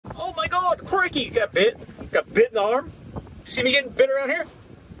Oh, crikey, got bit. Got bit in the arm. See me getting bit around here?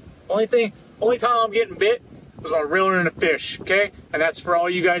 Only time I'm getting bit was while reeling in a fish, okay? And that's for all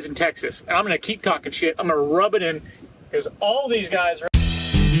you guys in Texas. And I'm gonna keep talking shit. I'm gonna rub it in, because all these guys are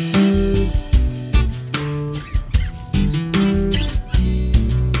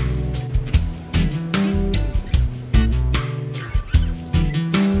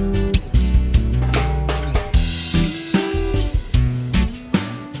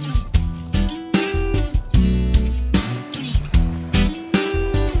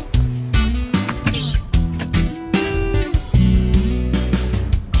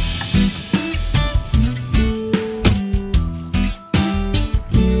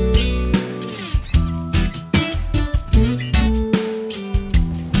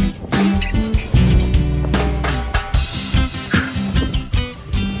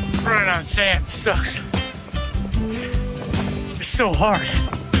sand sucks. It's so hard.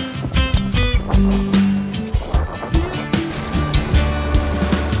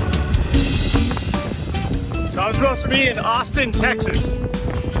 So I'm supposed to be in Austin, Texas.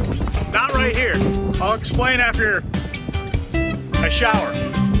 Not right here. I'll explain after I shower.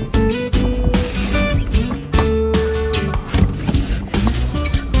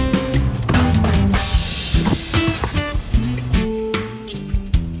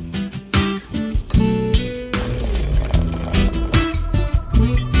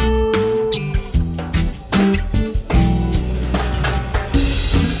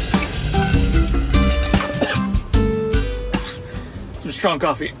 Strong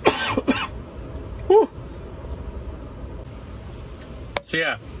coffee. Woo. So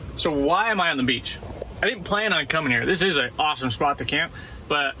yeah, so why am I on the beach? I didn't plan on coming here. This is an awesome spot to camp,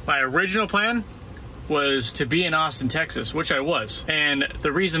 but my original plan was to be in Austin, Texas, which I was. And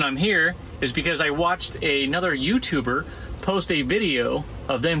the reason I'm here is because I watched another YouTuber post a video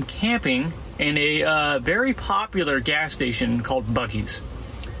of them camping in a very popular gas station called Buc-ee's.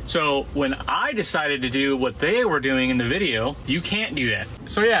 So when I decided to do what they were doing in the video, you can't do that.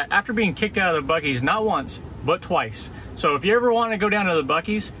 So yeah, after being kicked out of the Buc-ee's, not once, but twice. So if you ever want to go down to the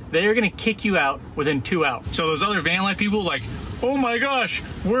Buc-ee's, they are gonna kick you out within 2 hours. So those other van life people like, oh my gosh,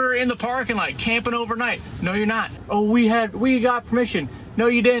 we're in the parking lot camping overnight. No, you're not. Oh, we got permission. No,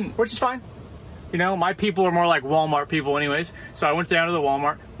 you didn't, which is fine. You know, my people are more like Walmart people anyways. So I went down to the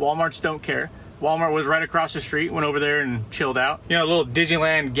Walmart. Walmarts don't care. Walmart was right across the street, went over there and chilled out. You know, a little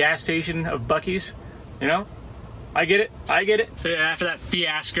Disneyland gas station of Buc-ee's, you know? I get it, I get it. So yeah, after that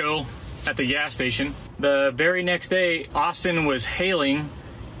fiasco at the gas station, the very next day, Austin was hailing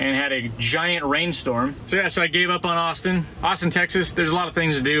and had a giant rainstorm. So yeah, so I gave up on Austin. Austin, Texas, there's a lot of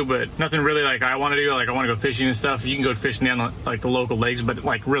things to do, but nothing really like I want to do. Like I want to go fishing and stuff. You can go fishing down like the local lakes, but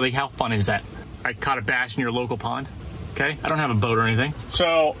like really, how fun is that? I caught a bass in your local pond. Okay, I don't have a boat or anything.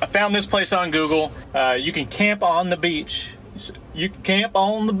 So I found this place on Google. You can camp on the beach. You can camp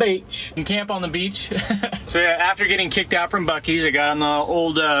on the beach. You can camp on the beach. So yeah, after getting kicked out from Buc-ee's, I got on the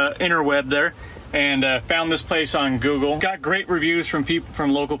old interweb there and found this place on Google. Got great reviews from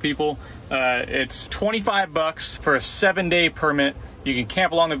local people. It's $25 for a 7-day permit. You can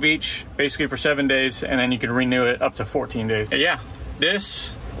camp along the beach basically for 7 days, and then you can renew it up to 14 days. Yeah,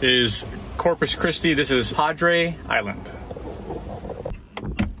 this is Corpus Christi. This is Padre Island.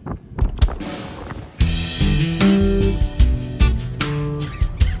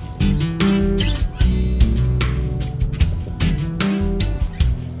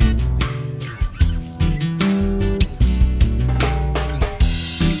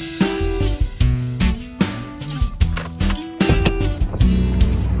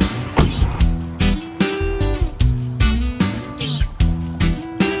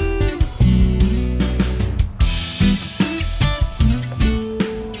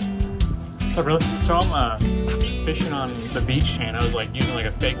 Oh, really? So I'm fishing on the beach and I was like using like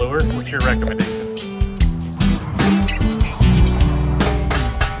a fake lure. What's your recommendation?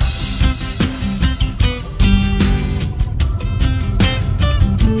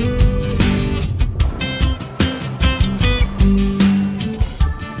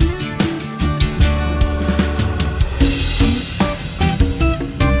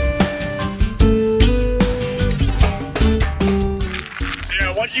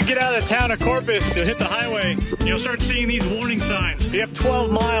 Once you get out of the town of Corpus, you'll hit the highway, you'll start seeing these warning signs. You have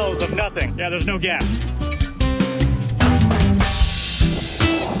 12 miles of nothing. Yeah, there's no gas.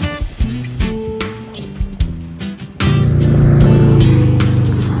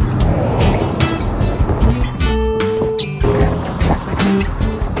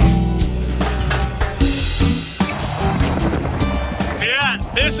 So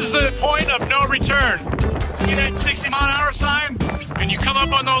yeah, this is the point of no return. See that 60-mile-an-hour sign? And you come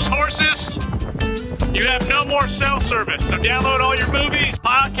up on those those horses, you have no more cell service. So download all your movies,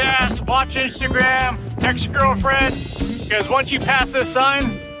 podcasts, watch Instagram, text your girlfriend, because once you pass this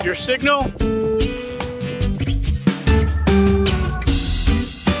sign, your signal.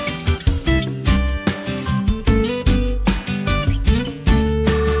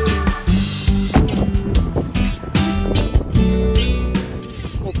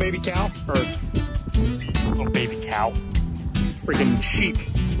 Little baby cow, or little baby cow. Freaking sheep.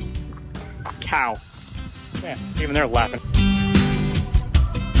 Cow. Yeah, even they're laughing.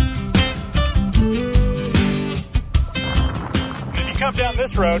 If you come down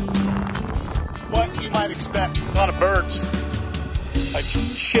this road, it's what you might expect. There's a lot of birds, like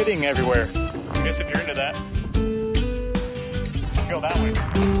shitting everywhere. I guess if you're into that, go that way.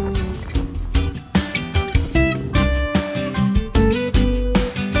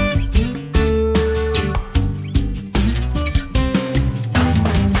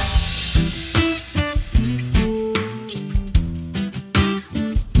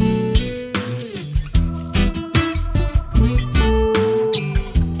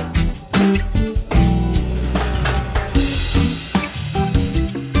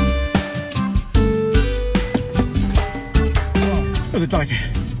 It's like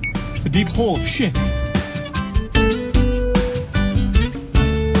a deep hole of shit.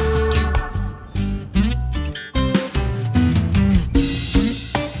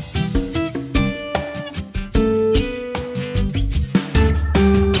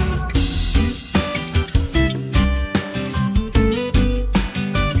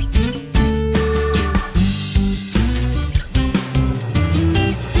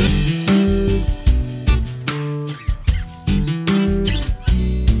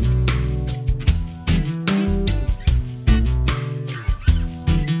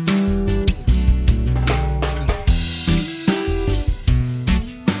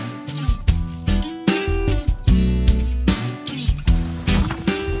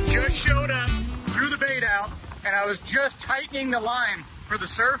 And I was just tightening the line for the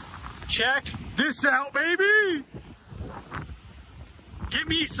surf. Check this out, baby. Give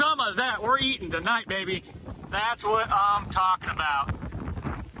me some of that. We're eating tonight, baby. That's what I'm talking about.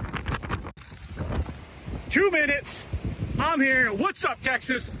 2 minutes. I'm here. What's up,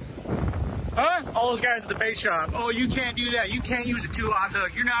 Texas? Huh? All those guys at the bait shop. Oh, you can't do that. You can't use a 2-aught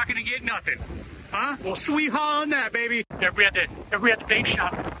hook. You're not gonna get nothing. Huh? Well, sweet haul on that, baby. Everybody at the bait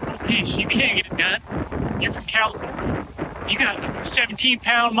shop. Please, you can't get it done. You're from California. You got a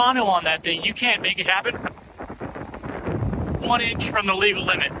 17-pound mono on that thing. You can't make it happen. 1 inch from the legal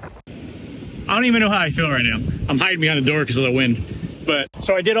limit. I don't even know how I feel right now. I'm hiding behind the door because of the wind. But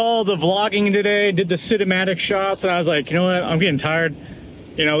so I did all the vlogging today, did the cinematic shots, and I was like, you know what? I'm getting tired.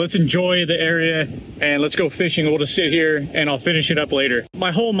 You know, let's enjoy the area and let's go fishing. We'll just sit here and I'll finish it up later.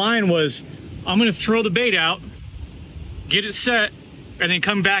 My whole mind was, I'm gonna throw the bait out, get it set, and then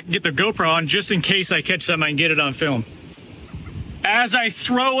come back and get the GoPro on just in case I catch something, I can get it on film. As I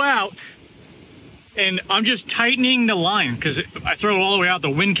throw out, and I'm just tightening the line, because if I throw it all the way out, the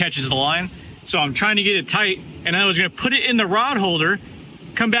wind catches the line. So I'm trying to get it tight, and I was gonna put it in the rod holder,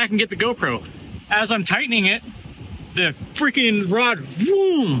 come back and get the GoPro. As I'm tightening it, the freaking rod,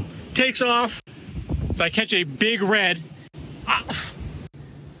 boom, takes off. So I catch a big red.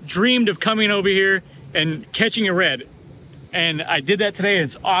 Dreamed of coming over here and catching a red. And I did that today, and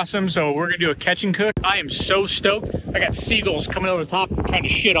it's awesome. So we're gonna do a catch and cook. I am so stoked. I got seagulls coming over the top trying to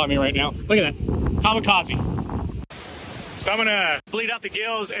shit on me right now. Look at that, kamikaze. So I'm gonna bleed out the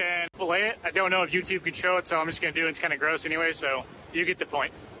gills and fillet it. I don't know if YouTube can show it, so I'm just gonna do it. It's kind of gross anyway, so you get the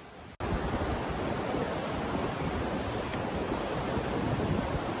point.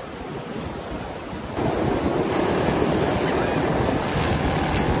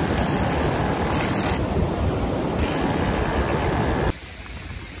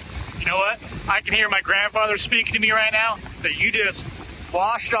 You know what? I can hear my grandfather speaking to me right now that you just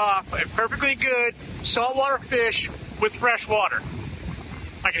washed off a perfectly good saltwater fish with fresh water.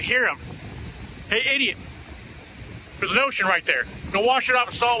 I can hear him. Hey, idiot. There's an ocean right there. Go wash it off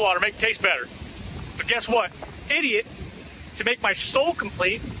with salt water, make it taste better. But guess what? Idiot, to make my soul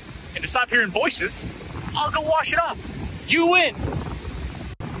complete and to stop hearing voices, I'll go wash it off. You win.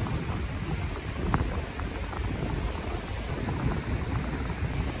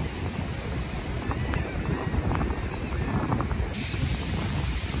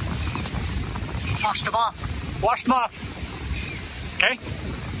 Washed them off. Washed them off. Okay?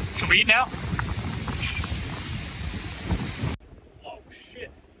 Can we eat now? Oh,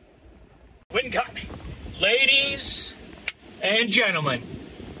 shit. Wind got me. Ladies and gentlemen,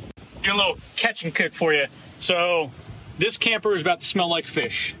 do a little catch and cook for you. So, This camper is about to smell like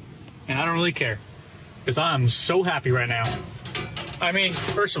fish, and I don't really care, because I'm so happy right now. I mean,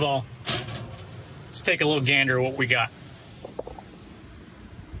 first of all, let's take a little gander at what we got.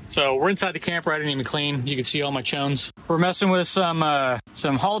 So we're inside the camper. I didn't even clean. You can see all my chones. We're messing with some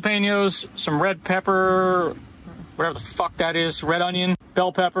jalapenos, some red pepper, whatever the fuck that is, red onion,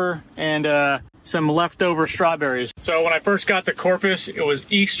 bell pepper, and some leftover strawberries. So when I first got the Corpus, it was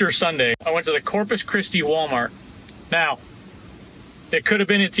Easter Sunday. I went to the Corpus Christi Walmart. Now, it could have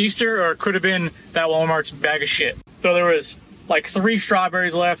been it's Easter, or it could have been that Walmart's bag of shit. So there was like 3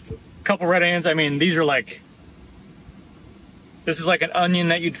 strawberries left, a couple red onions. I mean, these are like, this is like an onion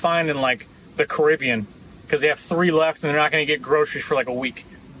that you'd find in like the Caribbean, because they have 3 left and they're not gonna get groceries for like a week.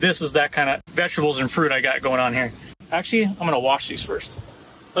 This is that kind of vegetables and fruit I got going on here. Actually, I'm gonna wash these first.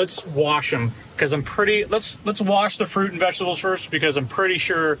 Let's wash them, because I'm pretty, let's wash the fruit and vegetables first, because I'm pretty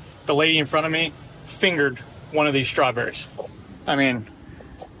sure the lady in front of me fingered one of these strawberries. I mean,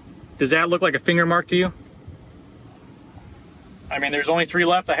 does that look like a finger mark to you? I mean, there's only 3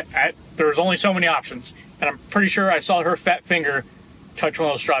 left. There's only so many options. And I'm pretty sure I saw her fat finger touch one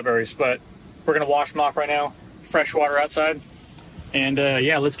of those strawberries. But we're going to wash them off right now. Fresh water outside. And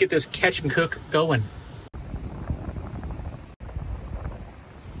yeah, let's get this catch and cook going.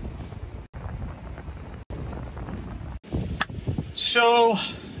 So,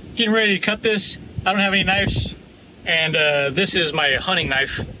 getting ready to cut this. I don't have any knives. And this is my hunting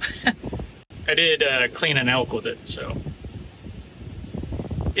knife. I did clean an elk with it, so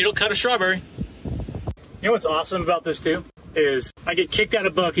it'll cut a strawberry. You know what's awesome about this too? Is I get kicked out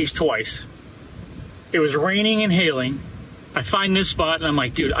of Buc-ee's twice. It was raining and hailing. I find this spot and I'm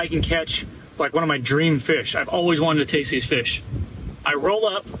like, dude, I can catch like one of my dream fish. I've always wanted to taste these fish. I roll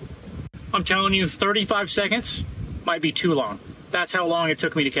up. I'm telling you, 35 seconds might be too long. That's how long it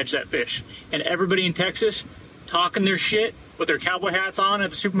took me to catch that fish. And everybody in Texas talking their shit with their cowboy hats on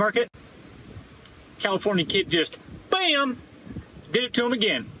at the supermarket. California kid just, bam, did it to him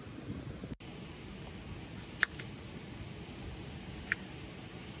again.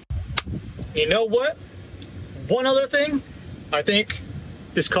 You know what? One other thing, I think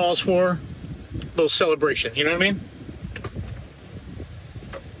this calls for a little celebration. You know what I mean?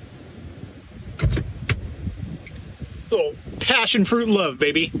 A little passion fruit love,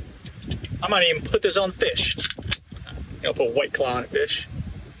 baby. I might even put this on fish. I'll put White Claw on a fish.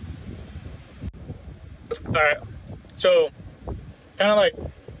 All right, so kind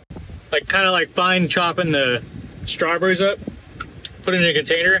of like fine chopping the strawberries up, put it in a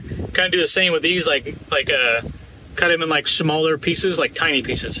container. Kind of do the same with these, like cut them in like smaller pieces, like tiny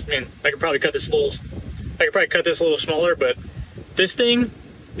pieces. I mean, I could probably cut this a little smaller, but this thing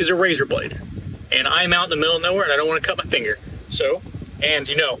is a razor blade, and I'm out in the middle of nowhere, and I don't want to cut my finger. So, and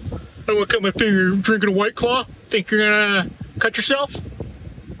you know, I don't want to cut my finger drinking a White Claw. Think you're gonna cut yourself?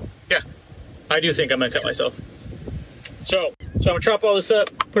 Yeah, I do think I'm gonna cut myself. So I'm gonna chop all this up,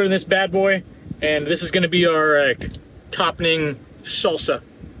 put it in this bad boy, and this is gonna be our topping salsa,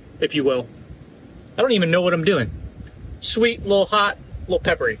 if you will. I don't even know what I'm doing. Sweet, a little hot, a little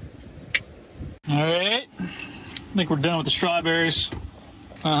peppery. All right, I think we're done with the strawberries. I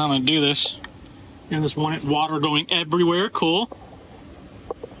don't know how I'm gonna do this. And this water going everywhere, cool.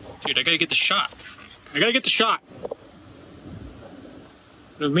 Dude, I gotta get the shot.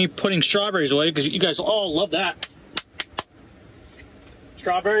 Of me putting strawberries away, because you guys all love that.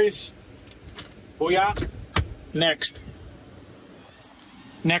 Strawberries. Booyah. Next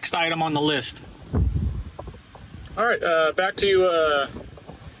item on the list. All right, back to,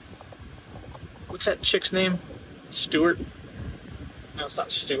 what's that chick's name? Stewart? No, it's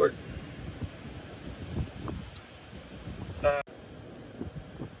not Stewart.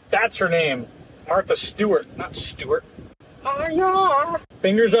 That's her name. Martha Stewart, not Stewart. Oh, yeah.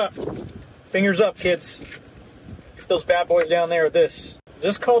 Fingers up. Fingers up, kids. Get those bad boys down there with this. Is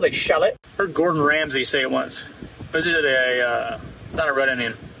this called a shallot? I heard Gordon Ramsay say it once. Or is it it's not a red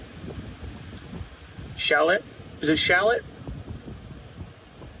onion. Shallot? Is it shallot?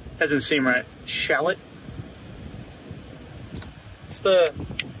 That doesn't seem right. Shallot? What's the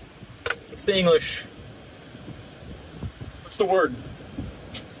English? What's the word?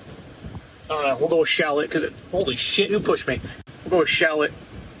 I don't know. We'll go with shallot because holy shit, who pushed me? We'll go with shallot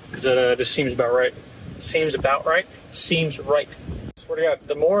because it just seems about right. Seems about right. Seems right. I swear to God,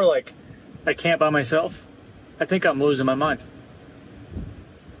 the more like I camp by myself, I think I'm losing my mind.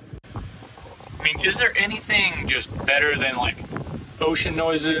 I mean, is there anything just better than like ocean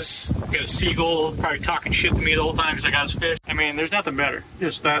noises? Got a seagull probably talking shit to me the whole time because I got his fish. I mean, there's nothing better.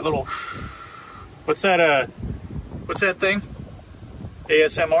 Just that little. What's that thing?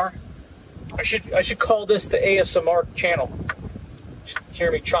 ASMR. I I should call this the ASMR channel. Just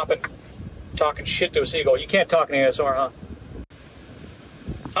hear me talking shit to a seagull. You can't talk in ASMR, huh?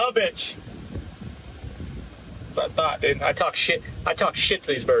 Oh, bitch. That's what I thought, dude. I talk shit to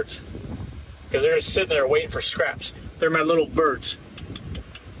these birds. Because they're just sitting there waiting for scraps. They're my little birds.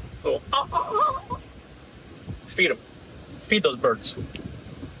 Little, Feed them. Feed those birds.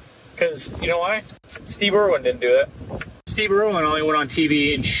 Because, you know why? Steve Irwin didn't do that. Steve Irwin only went on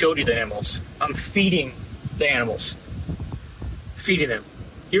TV and showed you the animals. I'm feeding the animals. Feeding them.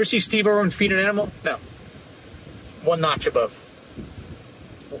 You ever see Steve Irwin feed an animal? No. One notch above.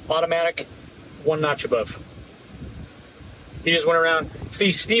 Automatic, one notch above. He just went around.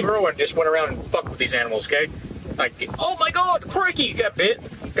 See, Steve Irwin just went around and fucked with these animals, okay? Like, oh my God, crikey, got bit.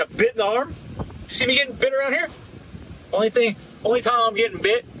 Got bit in the arm. See me getting bit around here? Only time I'm getting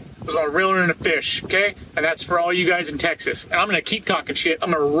bit was on reeling in a fish, okay? And that's for all you guys in Texas. And I'm gonna keep talking shit.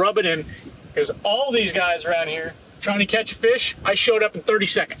 I'm gonna rub it in, because all these guys around here trying to catch a fish, I showed up in 30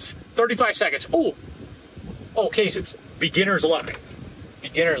 seconds, 35 seconds. Oh, okay, so it's beginner's luck.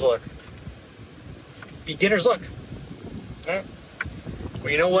 Beginner's luck. Beginner's luck. All right.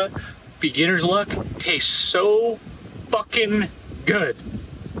 Well, you know what? Beginner's luck tastes so fucking good.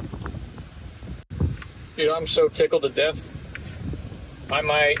 Dude, I'm so tickled to death. I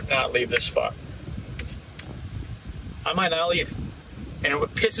might not leave this spot. I might not leave. And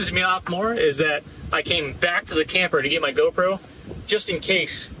what pisses me off more is that I came back to the camper to get my GoPro just in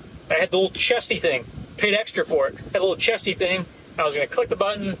case. I had the little chesty thing. Paid extra for it. Had a little chesty thing. I was going to click the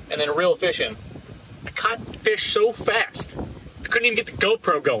button and then reel fish in. I caught fish so fast. I couldn't even get the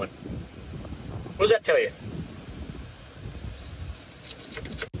GoPro going. What does that tell you?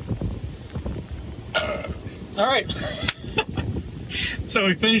 All right. So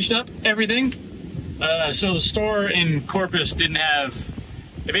we finished up everything. So the store in Corpus didn't have,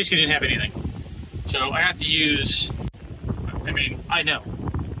 they basically didn't have anything. So I had to use, I mean, I know.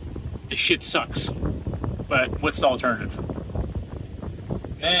 This shit sucks. But what's the alternative?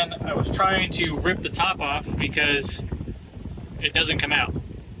 Then I was trying to rip the top off because it doesn't come out.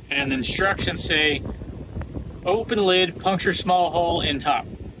 And the instructions say, open lid, puncture small hole in top.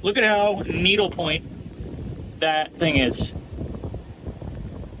 Look at how needlepoint that thing is.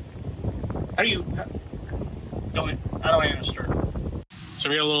 How do you, I don't even start. So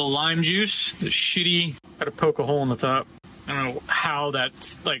we got a little lime juice, the shitty, got to poke a hole in the top. I don't know how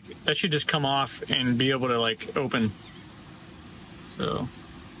that's, like, that should just come off and be able to, like, open. So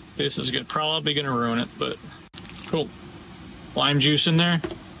this is good. Probably gonna ruin it, but cool. Lime juice in there.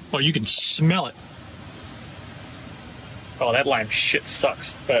 Oh, you can smell it. Oh, that lime shit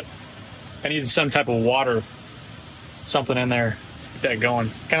sucks, but I needed some type of water, something in there to get that going.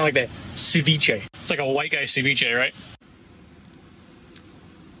 Kind of like that ceviche. It's like a white guy ceviche, right?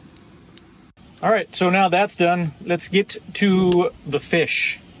 All right, so now that's done. Let's get to the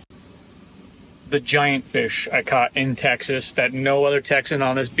fish. The giant fish I caught in Texas that no other Texan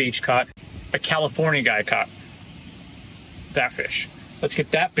on this beach caught. A California guy caught that fish. Let's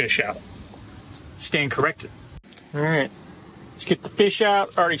get that fish out. Stand corrected. All right, let's get the fish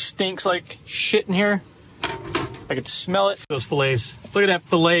out. Already stinks like shit in here. I can smell it. Those fillets. Look at that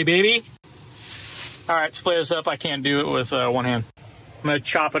fillet, baby. All right, let's play this up. I can't do it with one hand. I'm gonna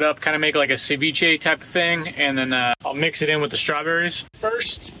chop it up, kind of make like a ceviche type of thing, and then I'll mix it in with the strawberries.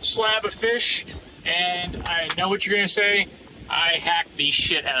 First slab of fish, and I know what you're gonna say. I hacked the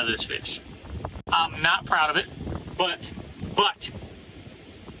shit out of this fish. I'm not proud of it, but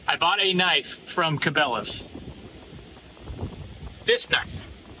I bought a knife from Cabela's. This knife.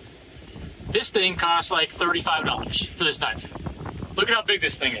 This thing costs like $35 for this knife. Look at how big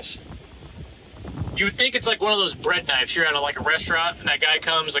this thing is. You would think it's like one of those bread knives. You're at like a restaurant and that guy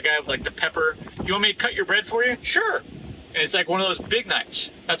comes, the guy with like the pepper. You want me to cut your bread for you? Sure. And it's like one of those big knives.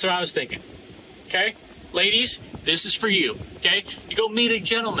 That's what I was thinking. Okay? Ladies, this is for you. Okay? You go meet a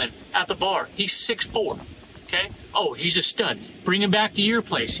gentleman at the bar. He's 6'4". Okay? Oh, he's a stud. Bring him back to your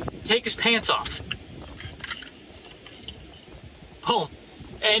place. Take his pants off. Boom.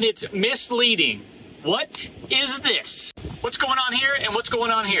 And it's misleading. What is this? What's going on here and what's going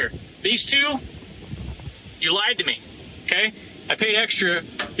on here? These two, you lied to me, okay? I paid extra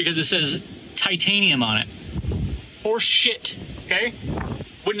because it says titanium on it. For shit, okay?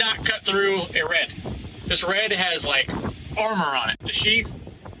 Would not cut through a red. This red has like armor on it. The sheath,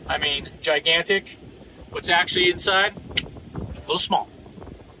 I mean, gigantic. What's actually inside, a little small.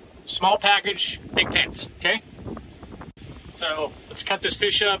 Small package, big pants, okay? So let's cut this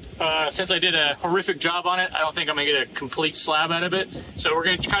fish up. Since I did a horrific job on it, I don't think I'm gonna get a complete slab out of it. So we're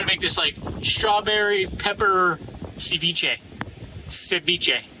gonna try to make this like strawberry pepper ceviche.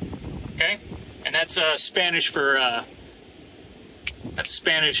 Ceviche, okay? And that's Spanish for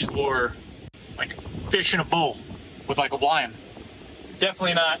like fish in a bowl with like a lime.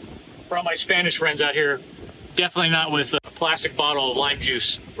 Definitely not, for all my Spanish friends out here, definitely not with a plastic bottle of lime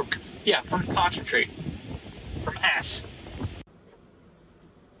juice from concentrate, from ass.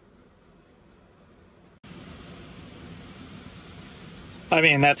 I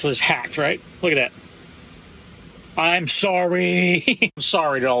mean, that's just hacked, right? Look at that. I'm sorry. I'm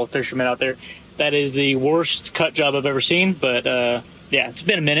sorry to all the fishermen out there. That is the worst cut job I've ever seen, but yeah, it's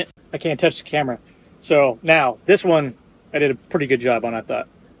been a minute. I can't touch the camera. So now, this one, I did a pretty good job on, I thought.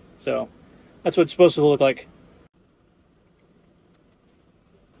 So that's what it's supposed to look like.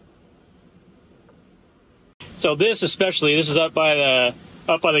 So this especially, this is up by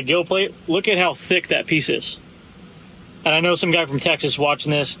the gill plate. Look at how thick that piece is. And I know some guy from Texas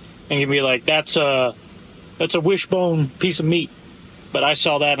watching this and he'd be like, that's a wishbone piece of meat. But I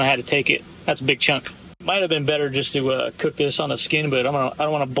saw that and I had to take it. That's a big chunk. Might have been better just to cook this on the skin, but I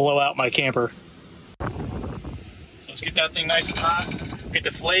don't want to blow out my camper. So let's get that thing nice and hot. Get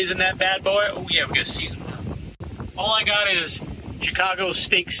the fillets in that bad boy. Oh yeah, we got to season them. All I got is Chicago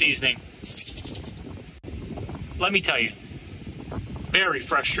steak seasoning. Let me tell you, very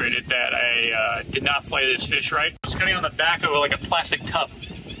frustrated that I did not fillet this fish right. I was cutting on the back of like a plastic tub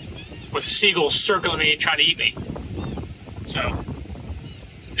with seagulls circling me trying to eat me. So,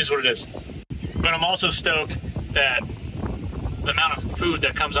 is what it is. But I'm also stoked that the amount of food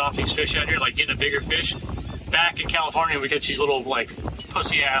that comes off these fish out here, like getting a bigger fish. Back in California, we get these little like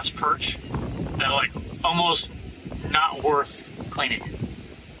pussy ass perch that are like almost not worth cleaning.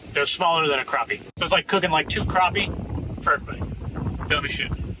 They're smaller than a crappie. So it's like cooking like 2 crappie for everybody. Dumb as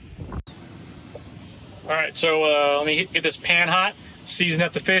shit. Alright, so let me get this pan hot, season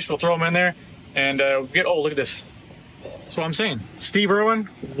up the fish, we'll throw them in there, and oh, look at this. That's what I'm saying. Steve Irwin,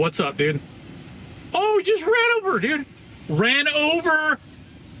 what's up, dude? Oh, he just ran over, dude. Ran over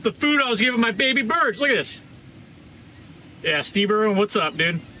the food I was giving my baby birds. Look at this. Yeah, Steve Irwin, what's up,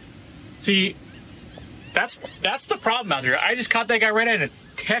 dude? See, that's the problem out here. I just caught that guy right at it.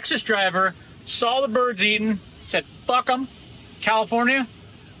 Texas driver, saw the birds eating, said, fuck them. California,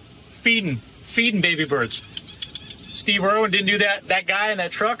 feeding baby birds. Steve Irwin didn't do that. That guy in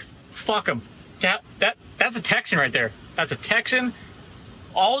that truck, fuck him. That's a Texan right there. That's a Texan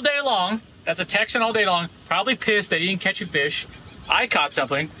all day long. That's a Texan all day long. Probably pissed that he didn't catch a fish. I caught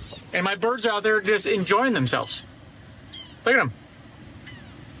something, and my birds are out there just enjoying themselves. Look at them.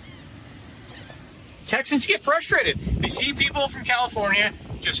 Texans get frustrated. They see people from California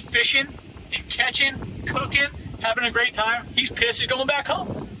just fishing and catching, cooking, having a great time. He's pissed he's going back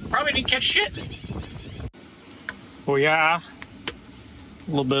home. Probably didn't catch shit. Oh yeah. A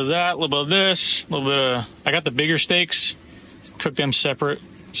little bit of that, a little bit of this, a little bit of... I got the bigger steaks. Cook them separate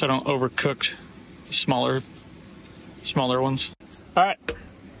so I don't overcook the smaller ones. All right,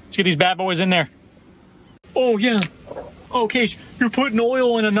 let's get these bad boys in there. Oh yeah. Oh, Case, you're putting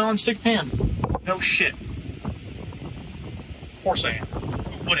oil in a non-stick pan. No shit. Of course I am.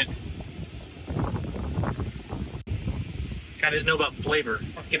 Who wouldn't? Guy doesn't know about flavor. I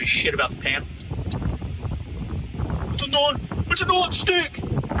don't give a shit about the pan. It's a non-stick.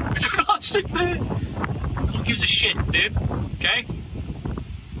 It's a non-stick pan. Who gives a shit, dude? Okay?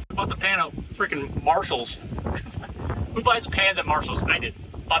 I bought the pan at freaking Marshall's. Who buys pans at Marshall's? I did.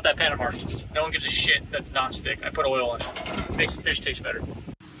 Bought that pan at Marshall's. No one gives a shit. That's non-stick. I put oil in it. Makes the fish taste better.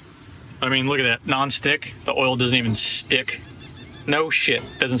 I mean, look at that. Non-stick. The oil doesn't even stick. No shit.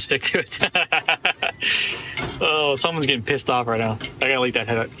 Doesn't stick to it. Oh, someone's getting pissed off right now. I gotta let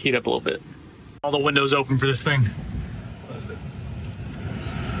that heat up a little bit. All the windows open for this thing. What is it?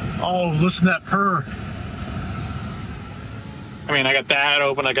 Oh, listen to that purr. I mean, I got that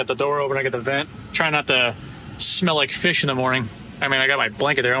open. I got the door open. I got the vent. Try not to smell like fish in the morning. I mean, I got my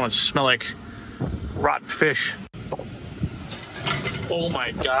blanket there. I don't want to smell like rotten fish. Oh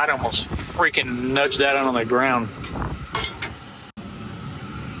my God, I almost freaking nudged that out on the ground.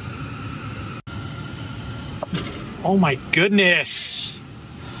 Oh my goodness.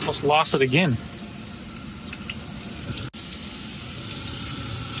 Almost lost it again.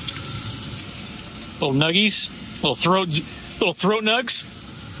 Little nuggies, little throat nugs.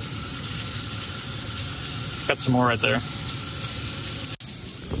 Got some more right there.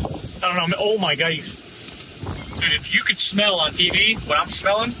 I don't know, oh my God. Dude, if you could smell on TV what I'm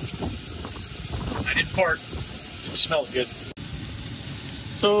smelling, I didn't fart. It smells good.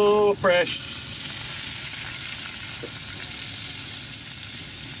 So fresh.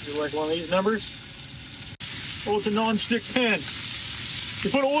 You like one of these numbers? Oh, it's a non-stick pan. You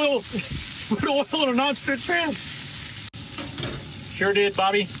put oil in a non-stick pan. Sure did,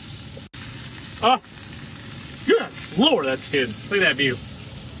 Bobby. Oh, good Lord, that's good. Look at that view.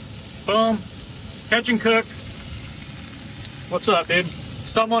 Boom. Catch and cook. What's up, dude?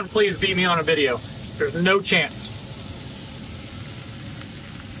 Someone please beat me on a video. There's no chance.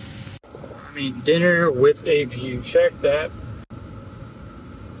 I mean, dinner with a view. Check that.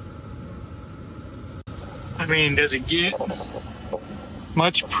 I mean, does it get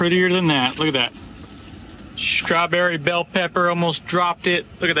much prettier than that? Look at that. Strawberry bell pepper, almost dropped it.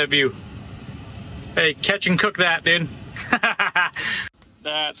 Look at that view. Hey, catch and cook that, dude.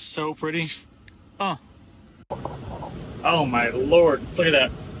 That's so pretty. Oh. Oh my Lord, look at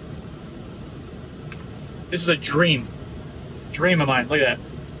that. This is a dream. Dream of mine, look at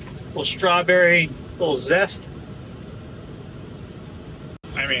that. Little strawberry, little zest.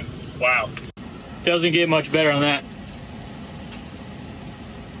 I mean, wow. Doesn't get much better on that.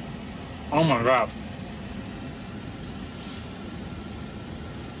 Oh my God.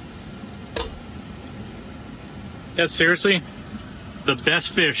 That's seriously the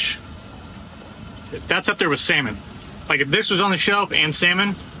best fish. That's up there with salmon. Like if this was on the shelf and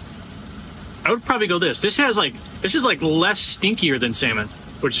salmon, I would probably go this. This is like less stinkier than salmon,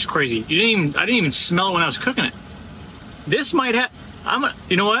 which is crazy. I didn't even smell it when I was cooking it. This might have,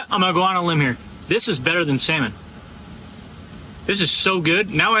 you know what? I'm gonna go on a limb here. This is better than salmon. This is so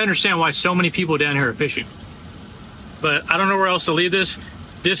good. Now I understand why so many people down here are fishing. But I don't know where else to leave this.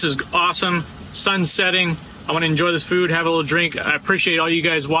 This is awesome. Sun setting. I want to enjoy this food, have a little drink. I appreciate all you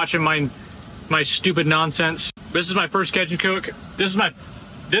guys watching my stupid nonsense. This is my first catch and cook. This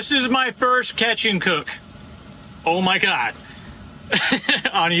is my first catch and cook. Oh my God.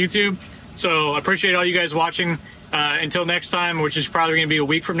 On YouTube. So I appreciate all you guys watching. Until next time, which is probably going to be a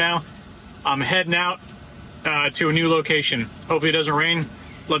week from now, I'm heading out to a new location. Hopefully it doesn't rain.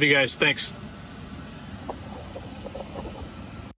 Love you guys. Thanks.